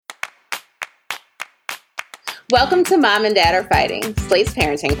Welcome to Mom and Dad Are Fighting, Slate's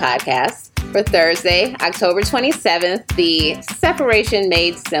parenting podcast for Thursday, October 27th, the Separation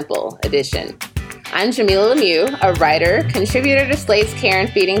Made Simple edition. I'm Jamila Lemieux, a writer, contributor to Slate's Care and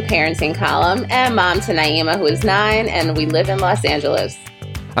Feeding parenting column, and mom to Naima, who is 9, and we live in Los Angeles.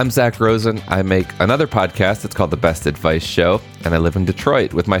 I'm Zach Rosen. I make another podcast. It's called The Best Advice Show, and I live in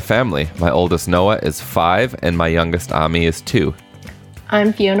Detroit with my family. My oldest Noah is 5, and my youngest Ami is 2.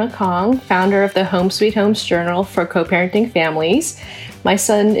 I'm Fiona Kong, founder of the Home Sweet Homes Journal for co-parenting families. My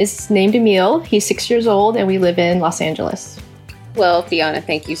son is named Emil. He's 6 years old, and we live in Los Angeles. Well, Fiona,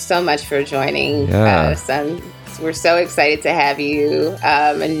 thank you so much for joining us. We're so excited to have you.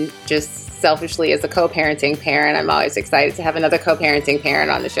 And just selfishly, as a co-parenting parent, I'm always excited to have another co-parenting parent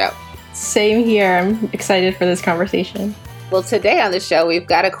on the show. Same here. I'm excited for this conversation. Well, today on the show, we've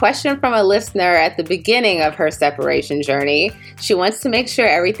got a question from a listener at the beginning of her separation journey. She wants to make sure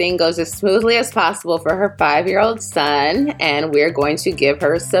everything goes as smoothly as possible for her 5-year-old son, and we're going to give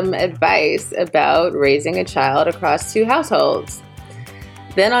her some advice about raising a child across 2 households.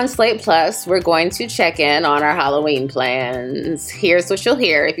 Then on Slate Plus, we're going to check in on our Halloween plans. Here's what you'll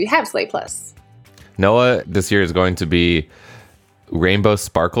hear if you have Slate Plus. Noah this year is going to be Rainbow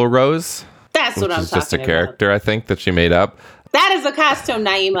Sparkle Rose. That's what I'm talking about. Just a character, I think, that she made up. That is a costume,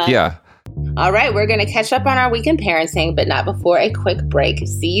 Naima. Yeah. All right, we're going to catch up on our weekend parenting, but not before a quick break.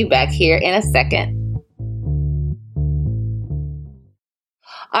 See you back here in a second.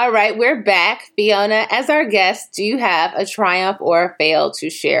 All right, we're back. Fiona, as our guest, do you have a triumph or a fail to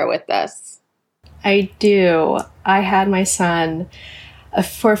share with us? I do. I had my son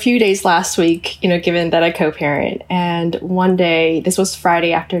for a few days last week, given that I co-parent. And one day, this was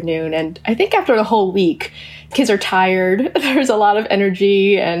Friday afternoon, and I think after the whole week, kids are tired. There's a lot of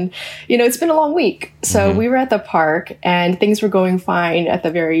energy, and, it's been a long week. So we were at the park, and things were going fine at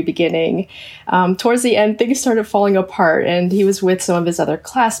the very beginning. Towards the end, things started falling apart, and he was with some of his other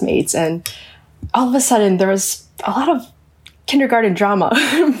classmates. And all of a sudden, there was a lot of kindergarten drama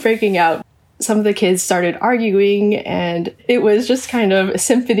breaking out. Some of the kids started arguing, and it was just kind of a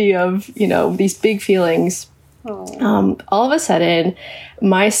symphony of, these big feelings. All of a sudden,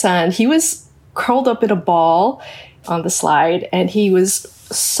 my son, he was curled up in a ball on the slide, and he was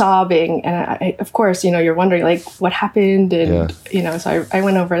sobbing. And I, of course, you're wondering, like, what happened? And, so I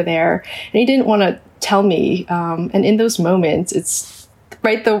went over there, and he didn't want to tell me. And in those moments, it's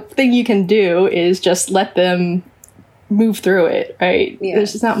right. The thing you can do is just let them move through it, right? Yeah.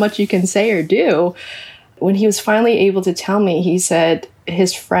 There's just not much you can say or do. When he was finally able to tell me, he said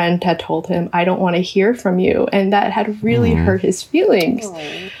his friend had told him, "I don't want to hear from you." And that had really hurt his feelings.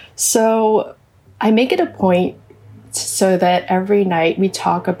 So I make it a point so that every night we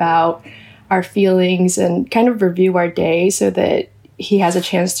talk about our feelings and kind of review our day so that he has a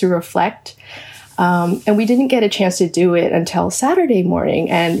chance to reflect. And we didn't get a chance to do it until Saturday morning.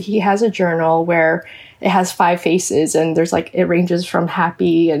 And he has a journal where it has 5 faces, and there's it ranges from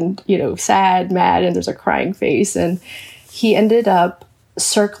happy and, sad, mad, and there's a crying face. And he ended up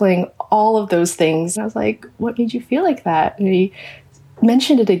circling all of those things. And I was like, what made you feel like that? And he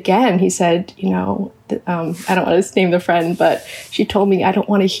mentioned it again. He said, I don't want to name the friend, but she told me, "I don't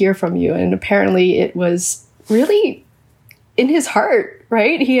want to hear from you." And apparently it was really in his heart,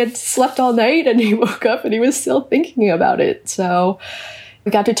 right? He had slept all night, and he woke up and he was still thinking about it. So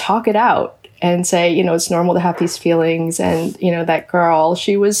we got to talk it out and say, it's normal to have these feelings. And, that girl,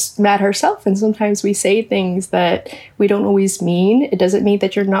 she was mad herself. And sometimes we say things that we don't always mean. It doesn't mean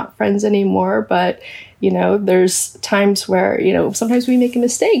that you're not friends anymore. But, there's times where, sometimes we make a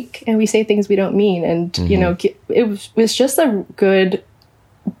mistake and we say things we don't mean. And, it was just a good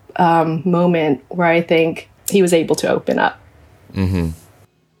moment where I think he was able to open up. Mm-hmm.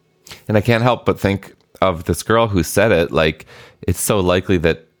 And I can't help but think of this girl who said it. Like, it's so likely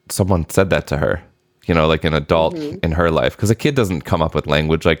that someone said that to her, an adult in her life. Because a kid doesn't come up with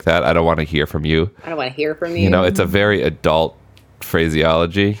language like that. "I don't want to hear from you." I don't want to hear from you. It's a very adult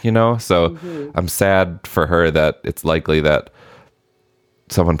phraseology, So I'm sad for her that it's likely that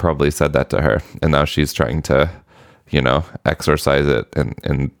someone probably said that to her. And now she's trying to, exorcise it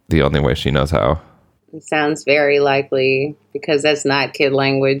in the only way she knows how. It sounds very likely, because that's not kid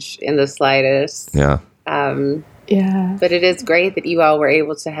language in the slightest. Yeah. Yeah. But it is great that you all were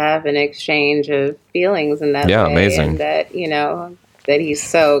able to have an exchange of feelings in that way. Yeah, amazing. And that, that he's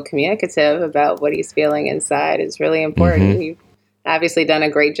so communicative about what he's feeling inside is really important. You've obviously done a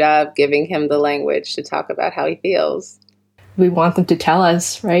great job giving him the language to talk about how he feels. We want them to tell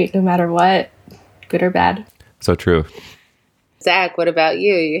us, right? No matter what, good or bad. So true. Zach, what about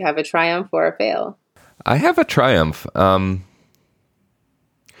you? You have a triumph or a fail? I have a triumph.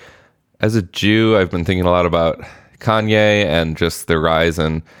 As a Jew, I've been thinking a lot about Kanye and just the rise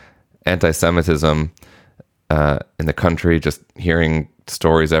in anti-Semitism in the country, just hearing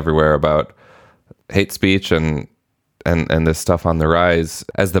stories everywhere about hate speech and this stuff on the rise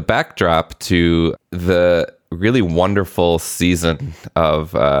as the backdrop to the really wonderful season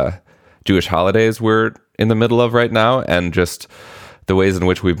of Jewish holidays we're in the middle of right now, and just the ways in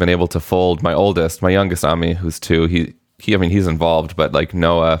which we've been able to fold my youngest Ami, who's 2, he's involved, but like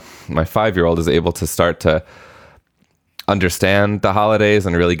Noah, my 5-year-old, is able to start to understand the holidays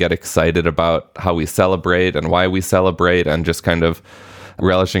and really get excited about how we celebrate and why we celebrate, and just kind of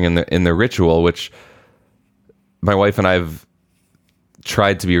relishing in the ritual, which my wife and I've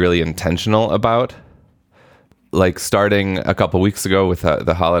tried to be really intentional about. Like starting a couple weeks ago with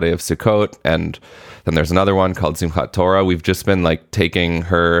the holiday of Sukkot, and then there's another one called Simchat Torah. We've just been like taking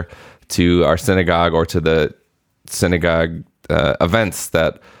her to our synagogue or to the synagogue events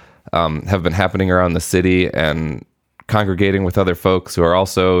that have been happening around the city, and congregating with other folks who are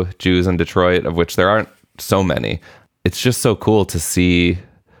also Jews in Detroit, of which there aren't so many. It's just so cool to see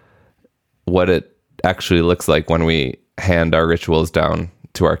what it actually looks like when we hand our rituals down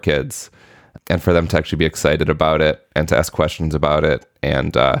to our kids, and for them to actually be excited about it and to ask questions about it,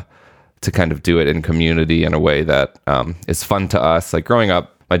 and to kind of do it in community in a way that is fun to us. Like growing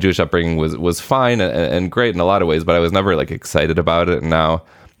up, my Jewish upbringing was fine and great in a lot of ways, but I was never like excited about it. And now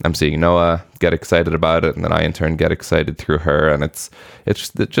I'm seeing Noah get excited about it, and then I in turn get excited through her. And it's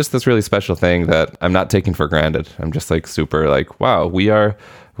just this really special thing that I'm not taking for granted. I'm just like super like, wow, we are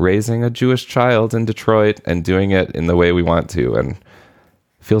raising a Jewish child in Detroit and doing it in the way we want to, and it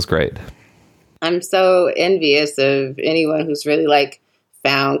feels great. I'm so envious of anyone who's really like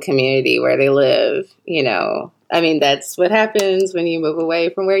found community where they live, you know. I mean, that's what happens when you move away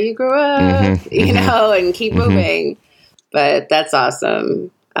from where you grew up, you know, and keep moving. But that's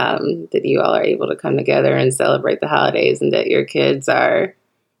awesome that you all are able to come together and celebrate the holidays, and that your kids are,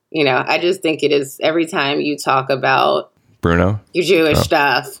 you know, I just think it is every time you talk about Bruno, your Jewish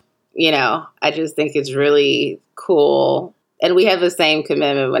stuff, you know, I just think it's really cool. And we have the same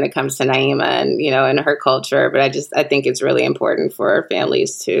commitment when it comes to Naima and, you know, and her culture. But I think it's really important for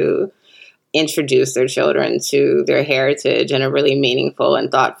families to introduce their children to their heritage in a really meaningful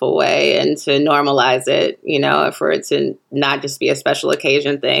and thoughtful way, and to normalize it, you know, for it to not just be a special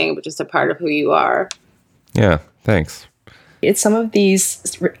occasion thing, but just a part of who you are. Yeah, thanks. It's some of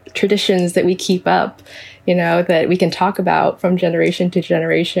these traditions that we keep up, you know, that we can talk about from generation to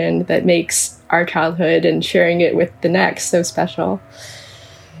generation, that makes our childhood and sharing it with the next so special.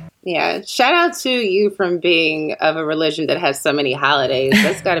 Yeah. Shout out to you from being of a religion that has so many holidays.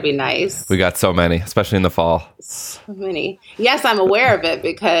 That's got to be nice. We got so many, especially in the fall. So many. Yes, I'm aware of it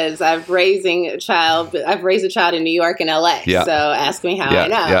because I've raised a child in New York and LA. Yeah. So ask me how I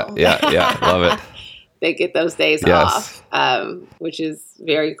know. Yeah. Love it. They get those days off, which is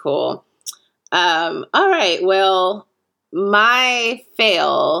very cool. All right. Well, my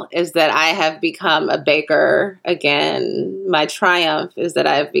fail is that I have become a baker again. My triumph is that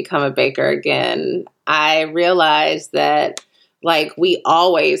I've become a baker again. I realized that, like, we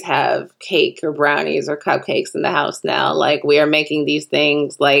always have cake or brownies or cupcakes in the house now. Like, we are making these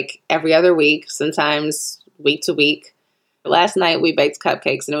things like every other week, sometimes week to week. Last night we baked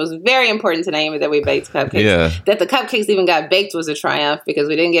cupcakes, and it was very important to Naima that we baked cupcakes. Yeah. That the cupcakes even got baked was a triumph, because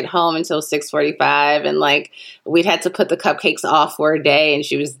we didn't get home until 6:45, and like we'd had to put the cupcakes off for a day, and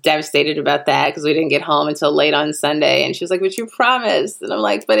she was devastated about that because we didn't get home until late on Sunday. And she was like, "But you promised," and I'm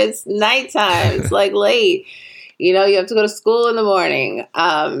like, "But it's nighttime. It's like late. You know, you have to go to school in the morning."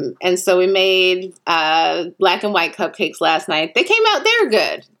 And so we made black and white cupcakes last night. They came out, they're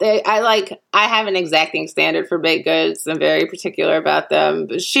good. I have an exacting standard for baked goods. I'm very particular about them.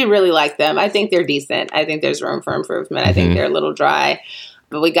 But she really liked them. I think they're decent. I think there's room for improvement. I think they're a little dry.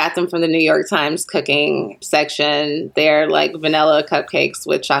 But we got them from the New York Times cooking section. They're like vanilla cupcakes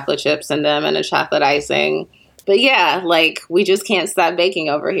with chocolate chips in them and a chocolate icing. But yeah, like we just can't stop baking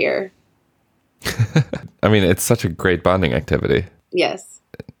over here. I mean, it's such a great bonding activity. Yes.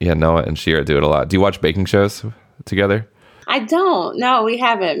 Yeah, Noah and Shira do it a lot. Do you watch baking shows together? I don't. No, we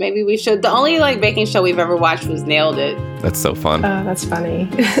haven't. Maybe we should. The only like baking show we've ever watched was Nailed It. That's so fun. Oh, that's funny.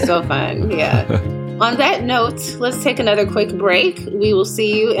 So fun. Yeah. On that note, let's take another quick break. We will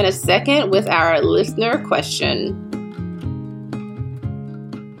see you in a second with our listener question.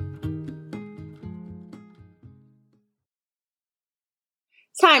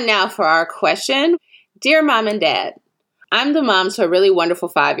 Time now for our question. Dear Mom and Dad, I'm the mom to a really wonderful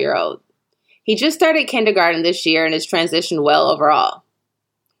 5-year-old. He just started kindergarten this year and has transitioned well overall.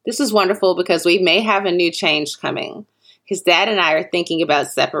 This is wonderful because we may have a new change coming. His dad and I are thinking about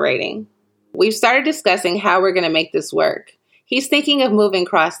separating. We've started discussing how we're going to make this work. He's thinking of moving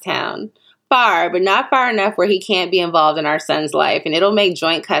cross town. Far, but not far enough where he can't be involved in our son's life, and it'll make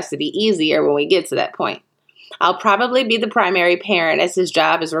joint custody easier when we get to that point. I'll probably be the primary parent as his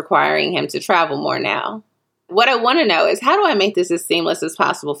job is requiring him to travel more now. What I want to know is, how do I make this as seamless as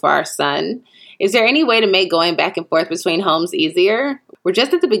possible for our son? Is there any way to make going back and forth between homes easier? We're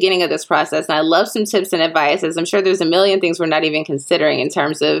just at the beginning of this process, and I'd love some tips and advice, as I'm sure there's a million things we're not even considering in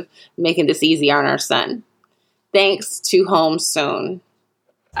terms of making this easy on our son. Thanks, to home soon.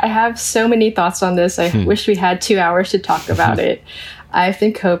 I have so many thoughts on this. I wish we had 2 hours to talk about it. I've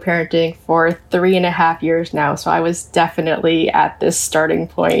been co-parenting for 3.5 years now, so I was definitely at this starting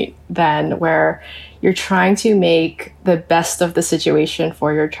point then where you're trying to make the best of the situation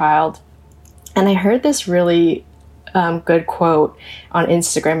for your child. And I heard this really good quote on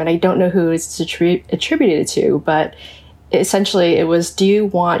Instagram, and I don't know who it's attributed to, but essentially it was, do you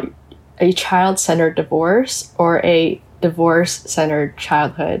want a child-centered divorce or a divorce-centered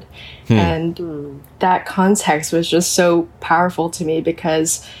childhood? And that context was just so powerful to me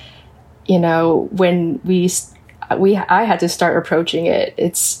because, you know, when I had to start approaching it,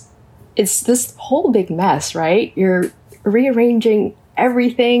 it's this whole big mess, right? You're rearranging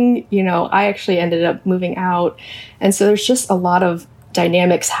everything. You know, I actually ended up moving out, and so there's just a lot of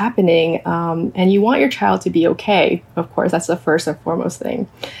dynamics happening, and you want your child to be okay. Of course, that's the first and foremost thing.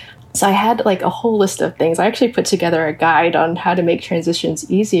 So I had like a whole list of things. I actually put together a guide on how to make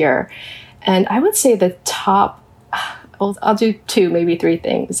transitions easier. And I would say the top, well, I'll do 2, maybe 3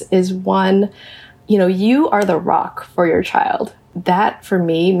 things, is 1, you know, you are the rock for your child. That for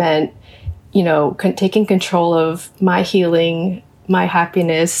me meant, you know, taking control of my healing, my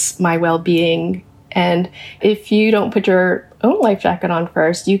happiness, my well-being. And if you don't put your own life jacket on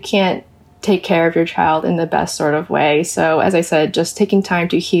first, you can't take care of your child in the best sort of way. So as I said, just taking time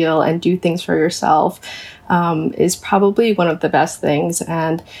to heal and do things for yourself is probably one of the best things.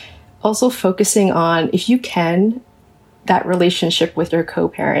 And also focusing on, if you can, that relationship with your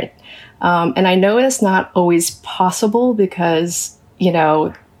co-parent. And I know it's not always possible because, you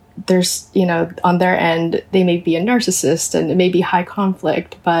know, there's, you know, on their end, they may be a narcissist and it may be high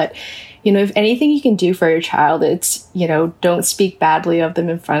conflict, but you know, if anything you can do for your child, it's, you know, don't speak badly of them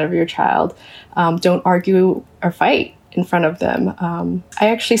in front of your child. Don't argue or fight in front of them. I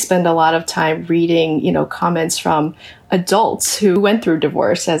actually spend a lot of time reading, you know, comments from adults who went through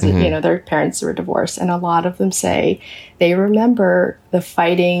divorce as, you know, their parents were divorced. And a lot of them say they remember the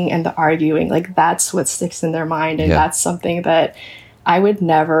fighting and the arguing. Like that's what sticks in their mind. And that's something that I would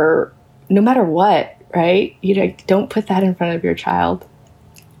never, no matter what, right? You know, don't put that in front of your child.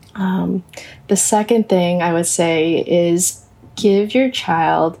 The second thing I would say is give your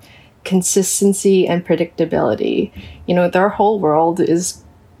child consistency and predictability. You know, their whole world is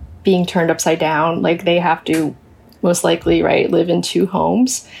being turned upside down. Like they have to most likely, right, live in 2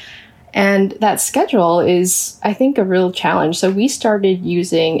 homes. And that schedule is, I think, a real challenge. So we started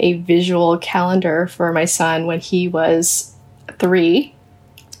using a visual calendar for my son when he was 3.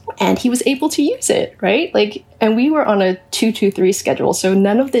 And he was able to use it, right? Like, and we were on a 2-2-3 schedule. So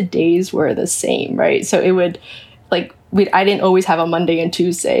none of the days were the same, right? So it would, like, I didn't always have a Monday and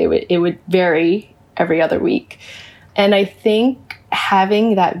Tuesday. It would vary every other week. And I think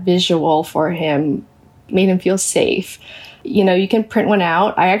having that visual for him made him feel safe. You know, you can print one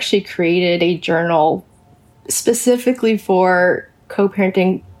out. I actually created a journal specifically for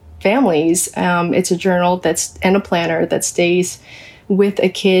co-parenting families. It's a journal and a planner that stays with a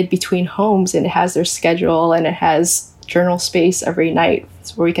kid between homes, and it has their schedule and it has journal space every night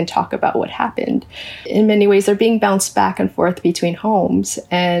where we can talk about what happened. In many ways, they're being bounced back and forth between homes.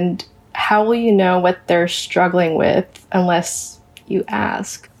 And how will you know what they're struggling with unless you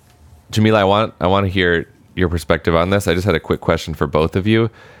ask? Jamila, I want to hear your perspective on this. I just had a quick question for both of you.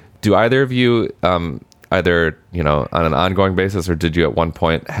 Do either of you, either, you know, on an ongoing basis, or did you at one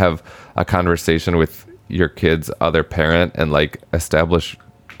point have a conversation with your kid's other parent and like establish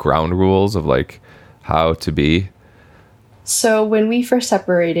ground rules of like how to be? So when we first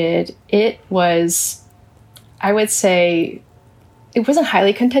separated, it was, I would say, it wasn't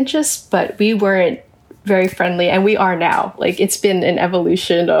highly contentious, but we weren't very friendly, and we are now. Like it's been an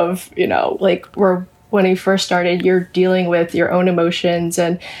evolution of, you know, like when we first started, you're dealing with your own emotions,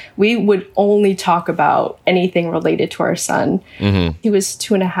 and we would only talk about anything related to our son. He was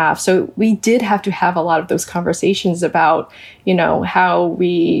 2.5. So we did have to have a lot of those conversations about, you know, how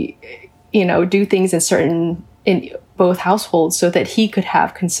we, you know, do things in both households so that he could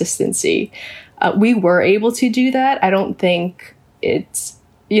have consistency. We were able to do that. I don't think it's,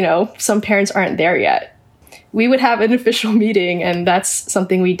 you know, some parents aren't there yet. we would have an official meeting, and that's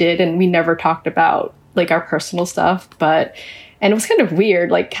something we did, and we never talked about like our personal stuff. And it was kind of weird,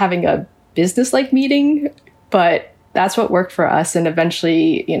 like having a business-like meeting, but that's what worked for us. And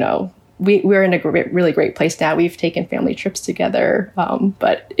eventually, we're in a really great place now. We've taken family trips together,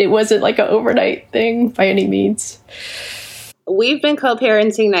 but it wasn't like an overnight thing by any means. We've been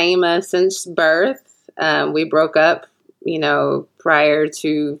co-parenting Naima since birth. We broke up, prior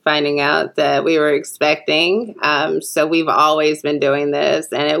to finding out that we were expecting. So we've always been doing this,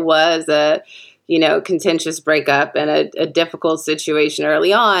 and it was a contentious breakup and a difficult situation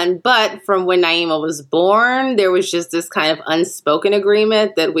early on. But from when Naima was born, there was just this kind of unspoken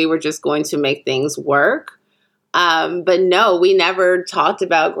agreement that we were just going to make things work. But no, we never talked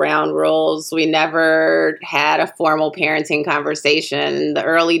about ground rules. We never had a formal parenting conversation. In the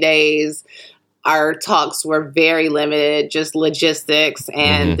early days, our talks were very limited, just logistics.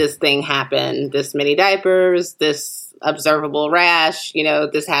 And this thing happened, this many diapers, this observable rash,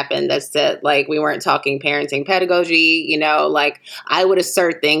 this happened. That's it. Like, we weren't talking parenting pedagogy, like I would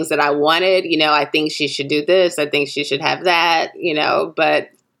assert things that I wanted, I think she should do this. I think she should have that, but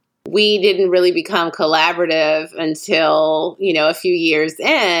we didn't really become collaborative until, a few years in,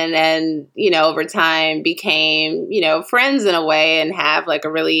 and, over time became, friends in a way, and have like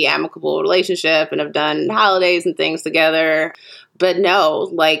a really amicable relationship, and have done holidays and things together. But no,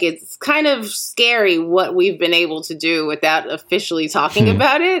 like, it's kind of scary what we've been able to do without officially talking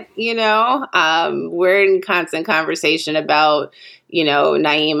about it. We're in constant conversation about,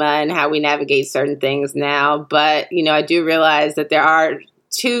 Naima and how we navigate certain things now. But, I do realize that there are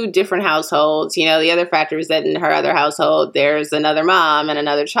two different households. The other factor is that in her other household, there's another mom and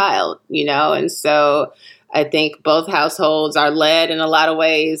another child, and so I think both households are led in a lot of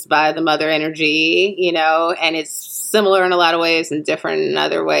ways by the mother energy, and it's similar in a lot of ways and different in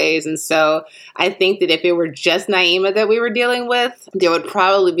other ways. And so I think that if it were just Naima that we were dealing with, there would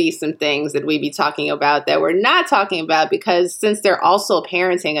probably be some things that we'd be talking about that we're not talking about, because since they're also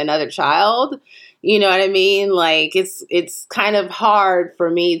parenting another child, you know what I mean? Like, it's kind of hard for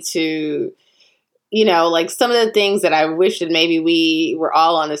me to, like, some of the things that I wish that maybe we were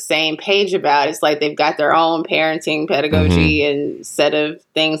all on the same page about. It's like they've got their own parenting pedagogy and set of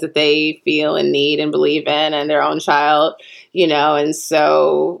things that they feel and need and believe in, and their own child, and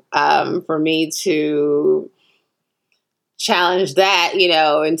so for me to challenge that,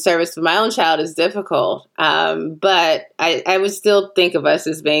 in service of my own child is difficult. But I would still think of us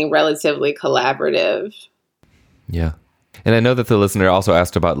as being relatively collaborative. Yeah. And I know that the listener also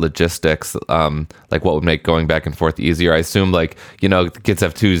asked about logistics, like what would make going back and forth easier. I assume, like, kids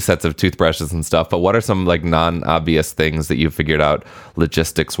have two sets of toothbrushes and stuff, but what are some like non-obvious things that you figured out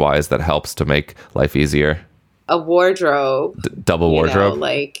logistics wise that helps to make life easier? A wardrobe. Double wardrobe?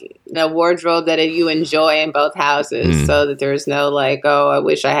 Like a wardrobe that you enjoy in both houses, so that there's no like, oh, I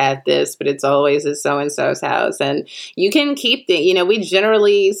wish I had this, but it's always at so-and-so's house. And you can keep we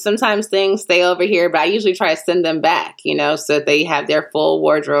generally, sometimes things stay over here, but I usually try to send them back, so that they have their full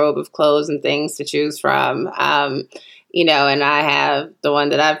wardrobe of clothes and things to choose from. And I have the one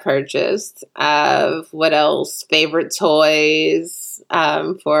that I've purchased. What else? Favorite toys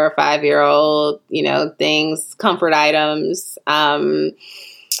for a 5-year-old, things, comfort items,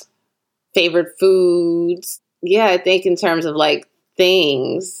 favorite foods. Yeah, I think in terms of like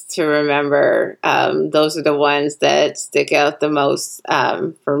things to remember, those are the ones that stick out the most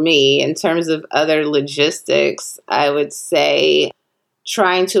for me. In terms of other logistics, I would say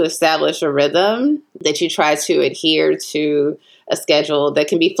trying to establish a rhythm that you try to adhere to, a schedule that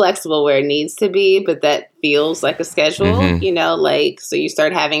can be flexible where it needs to be, but that feels like a schedule, so you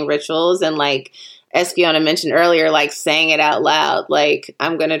start having rituals, and like, as Fiona mentioned earlier, like saying it out loud, like,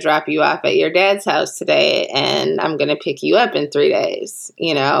 I'm going to drop you off at your dad's house today, and I'm going to pick you up in 3 days,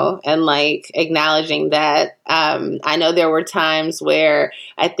 and like acknowledging that. I know there were times where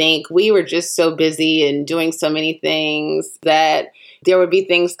I think we were just so busy and doing so many things that there would be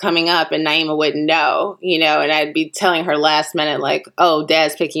things coming up and Naima wouldn't know, and I'd be telling her last minute, like, oh,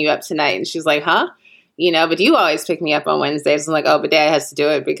 Dad's picking you up tonight. And she's like, huh? But you always pick me up on Wednesdays. I'm like, oh, but Dad has to do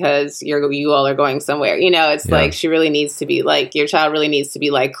it because you all are going somewhere. It's like, she really needs to be like, your child really needs to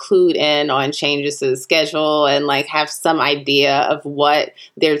be like clued in on changes to the schedule, and like have some idea of what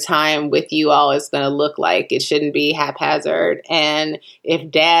their time with you all is going to look like. It shouldn't be haphazard. And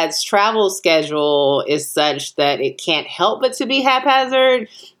if Dad's travel schedule is such that it can't help but to be haphazard,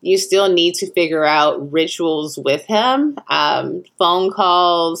 you still need to figure out rituals with him, phone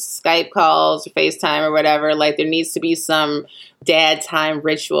calls, Skype calls, or FaceTime or whatever. Like, there needs to be some dad time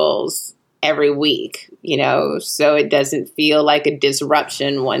rituals every week, so it doesn't feel like a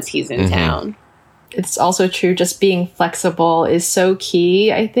disruption once he's in town. it's also true, just being flexible is so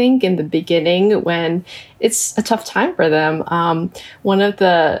key, I think, in the beginning when it's a tough time for them. One of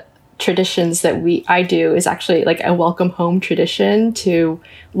the traditions that I do is actually like a welcome home tradition to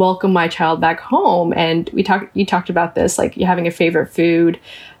welcome my child back home. And you talked about this, like you having a favorite food.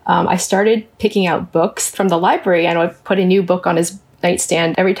 I started picking out books from the library, and I would put a new book on his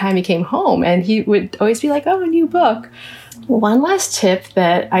nightstand every time he came home, and he would always be like, oh, a new book. One last tip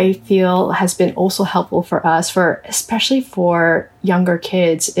that I feel has been also helpful for us, especially for younger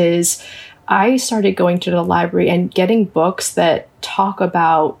kids, is I started going to the library and getting books that talk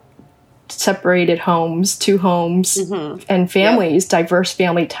about separated homes, two homes, and families, diverse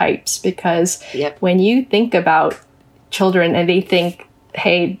family types. Because when you think about children and they think,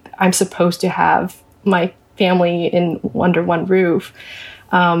 hey, I'm supposed to have my family under one roof,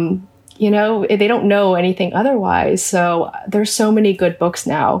 they don't know anything otherwise. So there's so many good books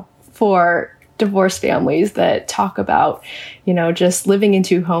now for divorced families that talk about, just living in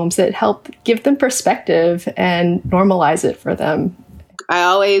two homes, that help give them perspective and normalize it for them. I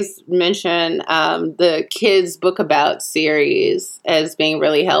always mention the Kids Book About series as being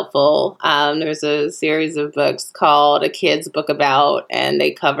really helpful. There's a series of books called A Kids Book About, and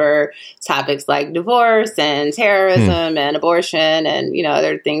they cover topics like divorce and terrorism and abortion and,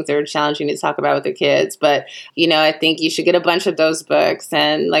 other things that are challenging to talk about with the kids. But, I think you should get a bunch of those books.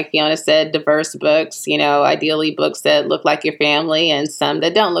 And like Fiona said, diverse books, ideally books that look like your family and some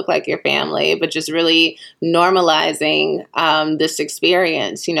that don't look like your family, but just really normalizing this experience.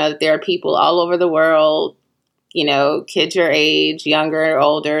 That there are people all over the world, kids your age, younger or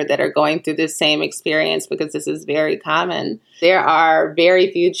older, that are going through this same experience, because this is very common. There are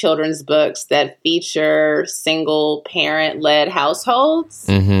very few children's books that feature single parent led households,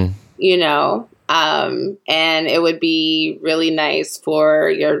 and it would be really nice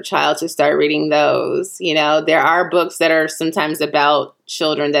for your child to start reading those. There are books that are sometimes about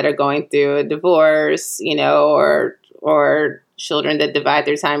children that are going through a divorce, or children that divide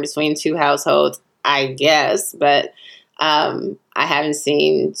their time between two households, I guess. But I haven't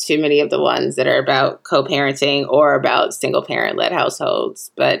seen too many of the ones that are about co-parenting or about single parent led households.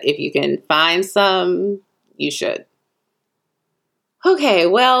 But if you can find some, you should. Okay,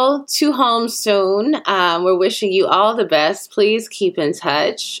 well, to home soon. We're wishing you all the best. Please keep in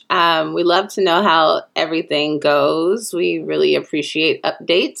touch. We love to know how everything goes. We really appreciate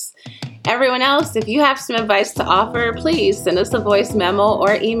updates. Everyone else, if you have some advice to offer, please send us a voice memo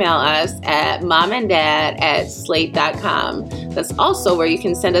or email us at momanddad@slate.com. That's also where you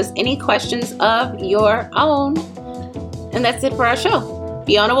can send us any questions of your own. And that's it for our show.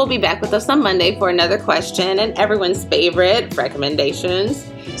 Fiona will be back with us on Monday for another question and everyone's favorite recommendations.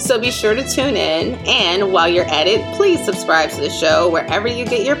 So be sure to tune in. And while you're at it, please subscribe to the show wherever you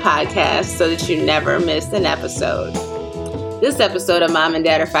get your podcasts so that you never miss an episode. This episode of Mom and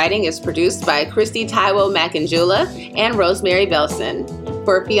Dad Are Fighting is produced by Christy Taiwo Macanjula and Rosemary Belson.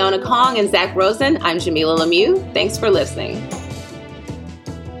 For Fiona Kong and Zach Rosen, I'm Jamila Lemieux. Thanks for listening.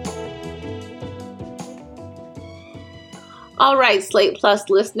 All right, Slate Plus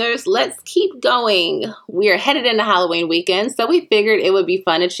listeners, let's keep going. We are headed into Halloween weekend, so we figured it would be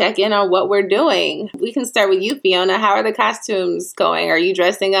fun to check in on what we're doing. We can start with you, Fiona. How are the costumes going? Are you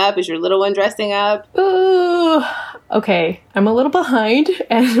dressing up? Is your little one dressing up? Ooh, okay. I'm a little behind,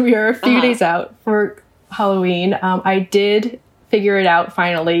 and we are a few days out for Halloween. I did figure it out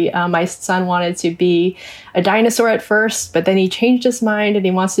finally. My son wanted to be a dinosaur at first, but then he changed his mind and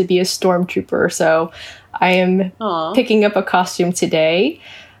he wants to be a stormtrooper. So I am picking up a costume today.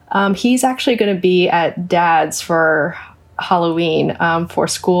 He's actually going to be at Dad's for Halloween, for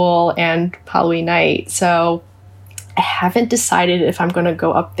school and Halloween night. So I haven't decided if I'm going to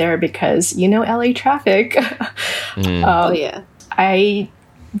go up there because, LA traffic. Oh, yeah. I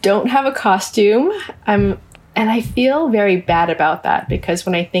don't have a costume. And I feel very bad about that because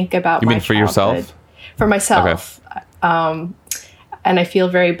when I think about my childhood, for yourself? For myself. Okay. And I feel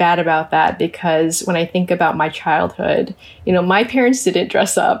very bad about that because when I think about my childhood, my parents didn't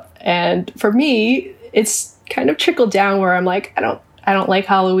dress up. And for me, it's kind of trickled down where I'm like, I don't like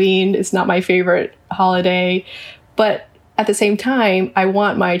Halloween. It's not my favorite holiday. But at the same time, I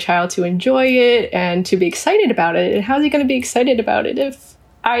want my child to enjoy it and to be excited about it. And how's he going to be excited about it if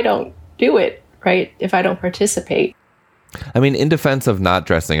I don't do it, right? If I don't participate? I mean, in defense of not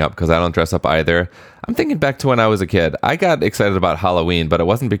dressing up, because I don't dress up either, I'm thinking back to when I was a kid. I got excited about Halloween, but it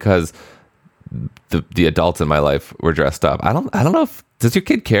wasn't because the adults in my life were dressed up. I don't know if, does your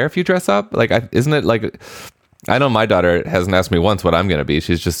kid care if you dress up? Like, isn't it like I know my daughter hasn't asked me once what I'm going to be.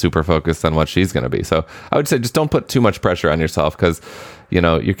 She's just super focused on what she's going to be. So I would say just don't put too much pressure on yourself because, you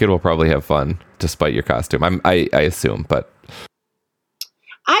know, your kid will probably have fun despite your costume. I assume, but.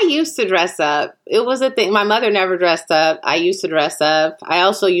 I used to dress up. It was a thing. My mother never dressed up. I used to dress up. I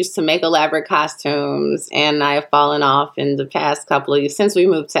also used to make elaborate costumes, and I have fallen off in the past couple of years since we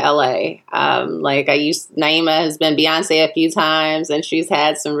moved to LA. Naima has been Beyonce a few times, and she's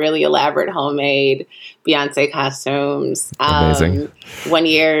had some really elaborate homemade Beyonce costumes. Amazing. One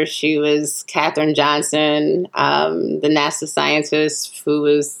year she was Katherine Johnson, the NASA scientist who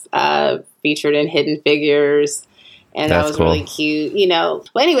was featured in Hidden Figures. And that was cool. Really cute, you know.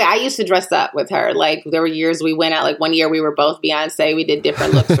 But anyway, I used to dress up with her. Like, there were years we went out. Like, one year we were both Beyonce. We did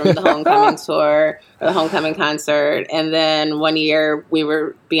different looks from the Homecoming tour, or the Homecoming concert. And then one year we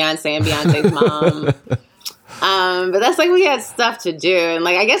were Beyonce and Beyonce's mom. But that's like, we had stuff to do. And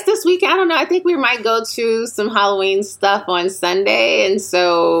like, I guess this week, I don't know. I think we might go to some Halloween stuff on Sunday. And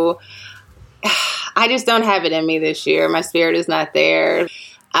so I just don't have it in me this year. My spirit is not there.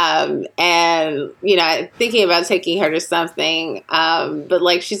 And, you know, thinking about taking her to something, but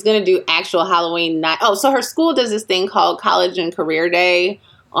like she's going to do actual Halloween night. Oh, so her school does this thing called College and Career Day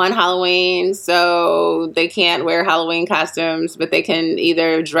on Halloween. So they can't wear Halloween costumes, but they can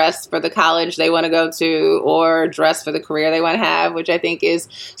either dress for the college they want to go to or dress for the career they want to have, which I think is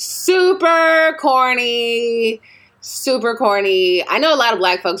super corny. Super corny. I know a lot of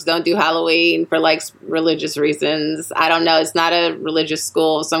Black folks don't do Halloween for like religious reasons. I don't know. It's not a religious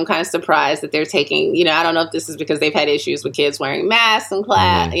school, so I'm kind of surprised that they're taking, you know, I don't know if this is because they've had issues with kids wearing masks in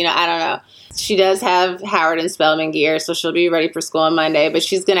class. You know, I don't know. She does have Howard and Spelman gear, so she'll be ready for school on Monday, but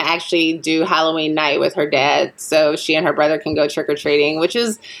she's going to actually do Halloween night with her dad, so she and her brother can go trick-or-treating, which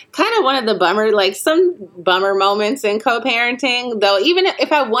is kind of one of the some bummer moments in co-parenting, though even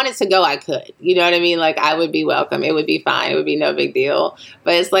if I wanted to go, I could. You know what I mean? Like, I would be welcome. It would be fine. It would be no big deal.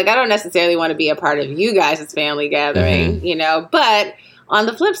 But it's like, I don't necessarily want to be a part of you guys' family gathering, you know? But on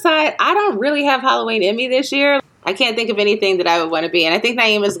the flip side, I don't really have Halloween in me this year. I can't think of anything that I would want to be. And I think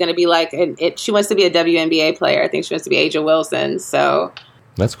Naima's going to be like, she wants to be a WNBA player. I think she wants to be Aja Wilson. So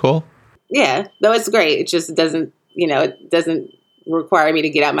that's cool. Yeah, though it's great. It just doesn't, you know, it doesn't require me to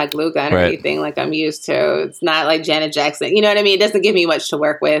get out my glue gun or anything like I'm used to. It's not like Janet Jackson. You know what I mean? It doesn't give me much to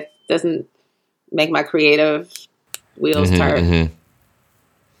work with. It doesn't make my creative wheels turn.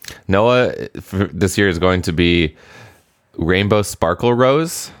 Noah this year is going to be Rainbow Sparkle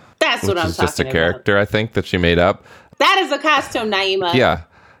Rose. That's what I'm talking about. Just a character, I think, that she made up. That is a costume, Naima.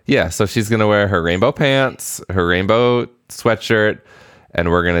 Yeah. So she's going to wear her rainbow pants, her rainbow sweatshirt,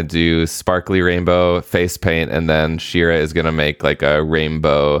 and we're going to do sparkly rainbow face paint. And then Shira is going to make like a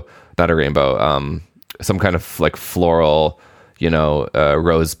rainbow, not a rainbow, some kind of like floral, you know,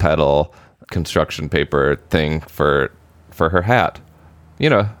 rose petal construction paper thing for her hat. You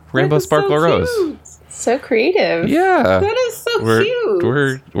know, rainbow sparkle rose. So creative. Yeah. That is so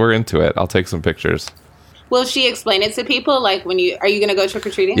cute. We're into it. I'll take some pictures. Will she explain it to people? Like, are you going to go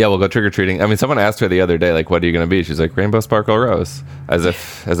trick-or-treating? Yeah, we'll go trick-or-treating. I mean, someone asked her the other day, like, what are you going to be? She's like, Rainbow Sparkle Rose. As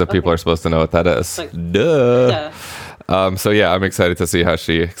if people are supposed to know what that is. Like, duh. So yeah, I'm excited to see how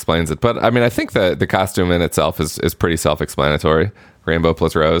she explains it. But I mean, I think that the costume in itself is pretty self-explanatory. Rainbow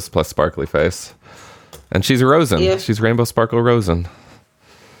plus rose plus sparkly face. And she's Rosen. She's Rainbow Sparkle Rosen.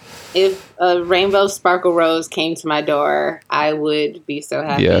 If a rainbow sparkle rose came to my door, I would be so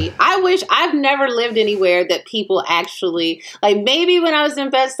happy. Yeah. I've never lived anywhere that people actually, like maybe when I was in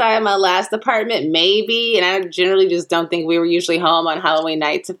Bed-Stuy, my last apartment, maybe, and I generally just don't think we were usually home on Halloween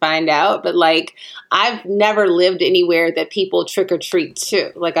night to find out, but like I've never lived anywhere that people trick or treat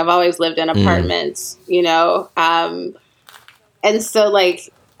to. Like I've always lived in apartments, you know, and so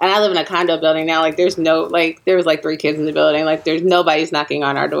like, and I live in a condo building now. Like, there's no, like, there was like 3 kids in the building. Like, there's nobody's knocking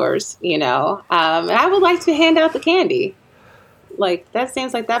on our doors, you know. And I would like to hand out the candy. Like, that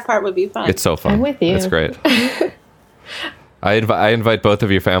seems like that part would be fun. It's so fun. I'm with you. It's great. I invite both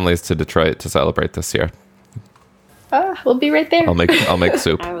of your families to Detroit to celebrate this year. We'll be right there. I'll make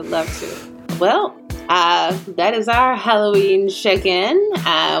soup. I would love to. Well, that is our Halloween check-in.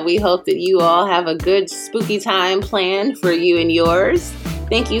 We hope that you all have a good spooky time planned for you and yours.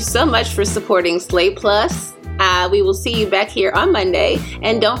 Thank you so much for supporting Slate Plus. We will see you back here on Monday.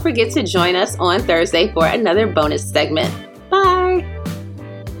 And don't forget to join us on Thursday for another bonus segment. Bye.